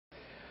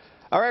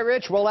All right,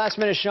 Rich, well, last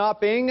minute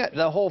shopping,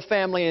 the whole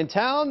family in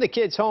town, the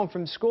kids home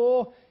from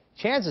school.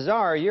 Chances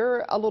are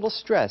you're a little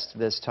stressed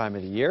this time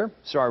of the year.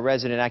 So our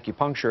resident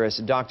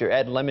acupuncturist, Dr.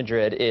 Ed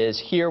Lamadrid, is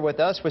here with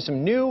us with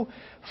some new,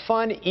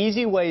 fun,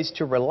 easy ways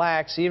to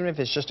relax, even if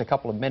it's just a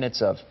couple of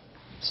minutes of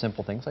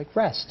simple things like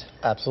rest.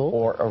 Absolutely.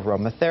 Or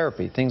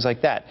aromatherapy, things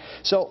like that.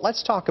 So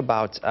let's talk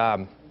about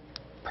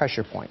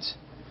pressure points.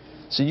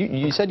 So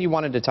you said you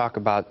wanted to talk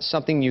about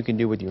something you can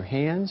do with your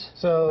hands.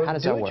 So how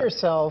does that work? Do it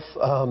yourself.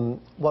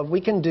 What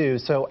we can do,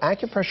 so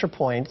acupressure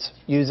points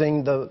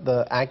using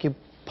the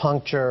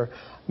acupuncture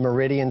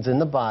meridians in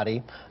the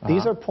body.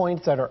 These are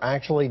points that are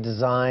actually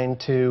designed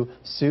to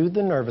soothe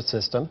the nervous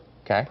system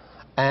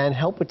and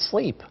help with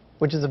sleep,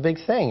 which is a big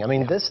thing. I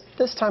mean, this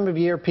time of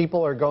year,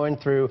 people are going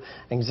through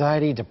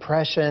anxiety,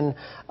 depression,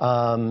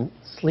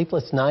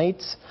 sleepless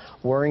nights,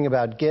 worrying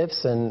about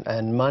gifts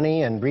and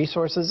money and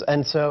resources.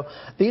 And so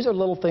these are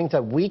little things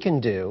that we can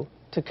do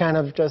to kind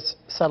of just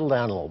settle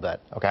down a little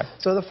bit. Okay.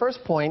 So the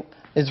first point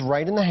is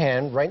right in the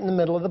hand, right in the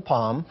middle of the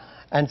palm.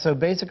 And so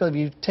basically, if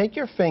you take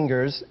your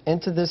fingers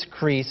into this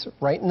crease,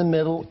 right in the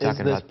middle is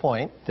this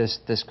point.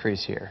 This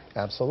crease here.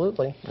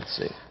 Absolutely. Let's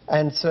see.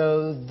 And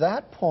so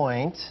that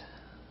point...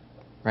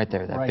 Right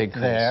there, that right big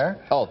crease.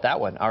 There. Oh, that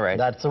one. All right.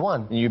 That's the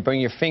one. And you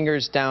bring your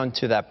fingers down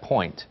to that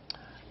point.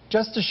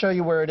 Just to show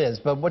you where it is.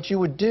 But what you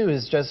would do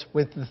is just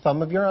with the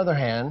thumb of your other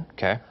hand,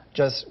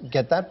 just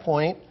get that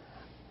point,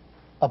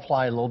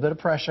 apply a little bit of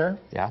pressure,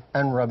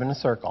 and rub in a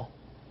circle.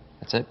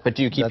 That's it? But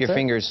do you keep your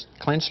fingers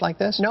clenched like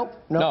this? Nope.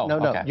 No.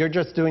 Okay. You're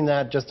just doing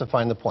that just to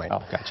find the point.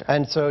 Oh, gotcha.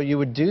 And so you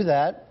would do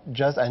that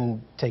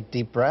and take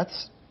deep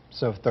breaths.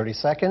 So 30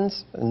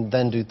 seconds, and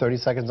then do 30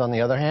 seconds on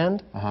the other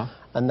hand.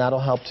 And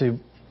that'll help to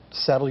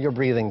settle your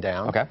breathing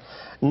down. Okay.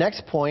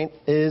 Next point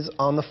is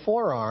on the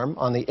forearm,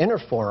 on the inner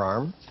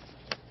forearm.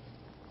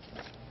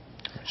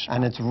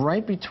 And it's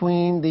right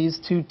between these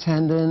two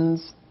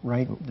tendons,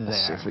 right there.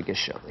 Let's see if we can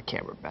show the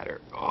camera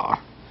better. Oh.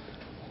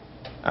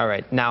 All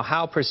right. Now,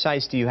 how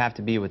precise do you have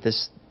to be with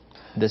this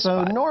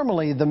spot?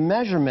 Normally, the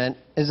measurement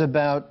is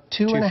about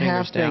two and a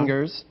half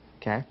fingers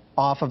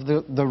off of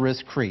the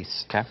wrist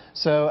crease.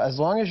 So as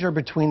long as you're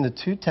between the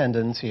two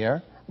tendons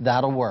here,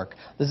 that'll work.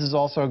 This is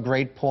also a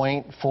great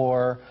point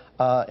for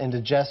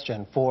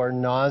indigestion, for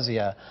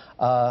nausea.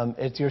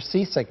 It's your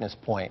seasickness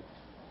point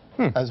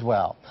as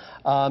well.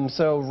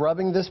 So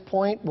rubbing this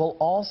point will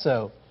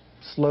also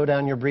slow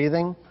down your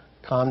breathing,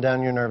 calm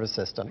down your nervous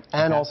system,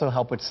 and also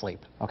help with sleep.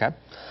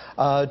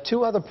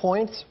 Two other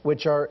points,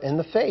 which are in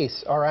the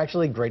face, are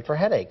actually great for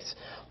headaches.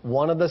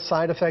 One of the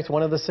side effects,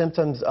 one of the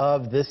symptoms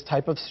of this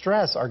type of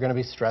stress are going to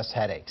be stress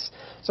headaches.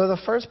 So the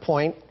first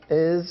point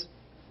is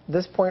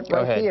this point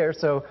right here,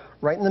 so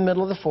right in the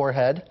middle of the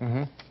forehead,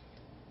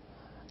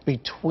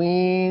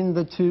 between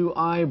the two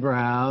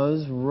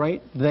eyebrows,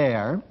 right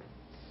there.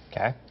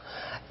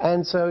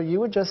 And so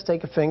you would just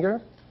take a finger,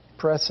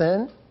 press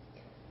in,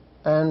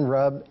 and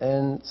rub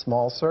in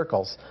small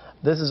circles.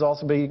 This is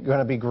also going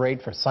to be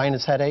great for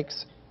sinus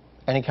headaches,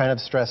 any kind of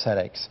stress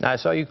headaches. Now, I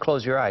saw you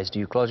close your eyes. Do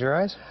you close your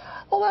eyes?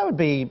 Well, that would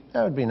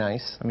be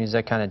nice. I mean, is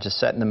that kind of just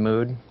setting the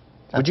mood?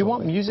 Would you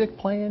want music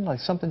playing, like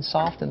something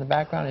soft in the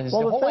background? Is the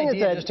whole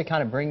idea just to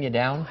kind of bring you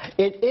down?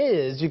 It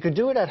is. You could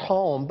do it at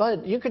home,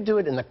 but you could do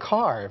it in the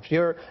car. If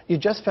you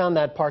just found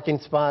that parking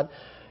spot,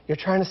 you're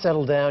trying to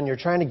settle down, you're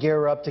trying to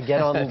gear up to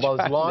get on those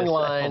long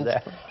lines,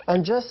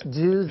 and just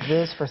do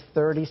this for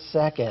 30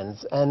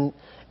 seconds, and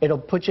it'll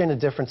put you in a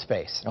different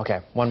space. Okay,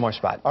 one more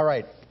spot. All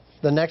right,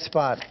 the next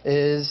spot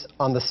is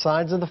on the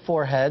sides of the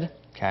forehead,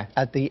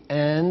 at the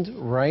end,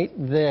 right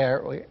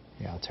there.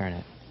 Yeah, I'll turn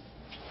it.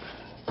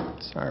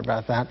 Sorry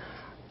about that.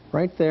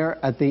 Right there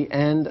at the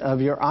end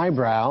of your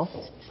eyebrow.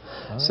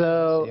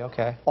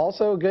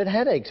 Also a good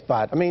headache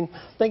spot. I mean,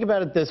 think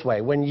about it this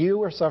way. When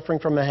you are suffering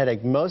from a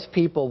headache, most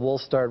people will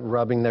start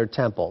rubbing their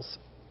temples.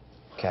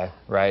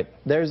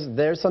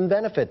 There's some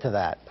benefit to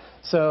that.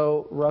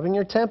 So rubbing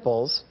your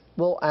temples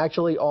will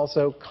actually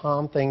also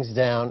calm things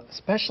down,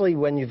 especially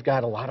when you've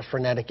got a lot of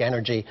frenetic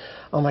energy.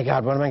 Oh my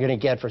God, what am I going to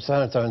get for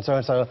so-and-so and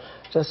so-and-so?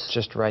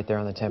 Just right there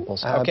on the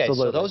temples. Okay,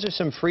 so those are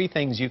some free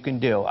things you can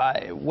do.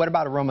 What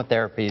about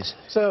aromatherapies?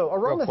 So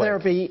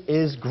aromatherapy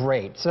is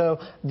great. So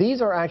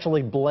these are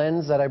actually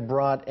blends that I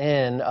brought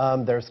in.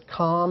 There's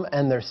calm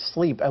and there's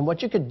sleep. And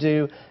what you could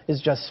do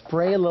is just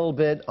spray a little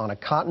bit on a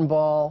cotton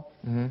ball.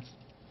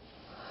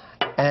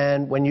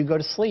 And when you go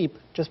to sleep,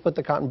 just put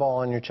the cotton ball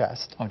on your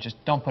chest. Oh, just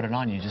don't put it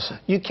on you.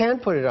 You can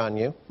put it on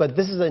you, but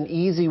this is an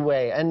easy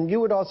way. And you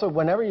would also,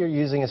 whenever you're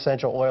using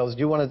essential oils,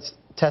 you want to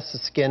test the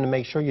skin to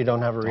make sure you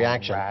don't have a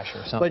reaction. Rash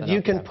or something. But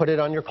you can put it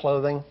on your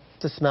clothing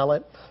to smell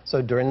it.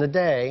 So during the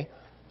day,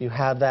 you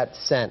have that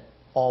scent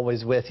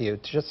always with you.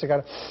 Just to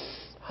kind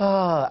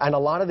of, and a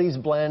lot of these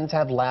blends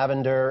have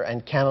lavender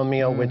and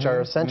chamomile, which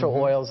are essential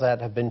oils that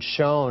have been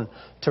shown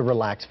to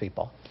relax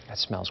people. That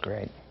smells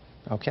great.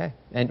 Okay.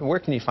 And where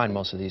can you find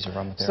most of these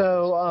aromatherapies?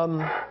 So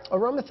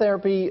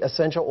aromatherapy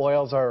essential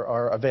oils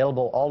are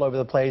available all over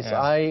the place.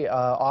 I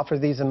offer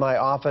these in my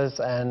office,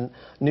 and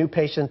new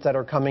patients that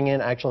are coming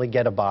in actually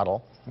get a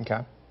bottle.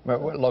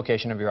 What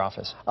location of your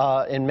office?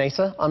 In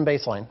Mesa on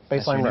Baseline.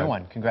 That's your Road. new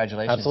one.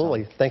 Congratulations.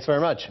 Absolutely. Thanks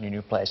very much. Your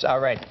new place. All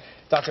right.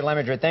 Dr.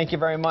 Lamadrid, thank you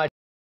very much.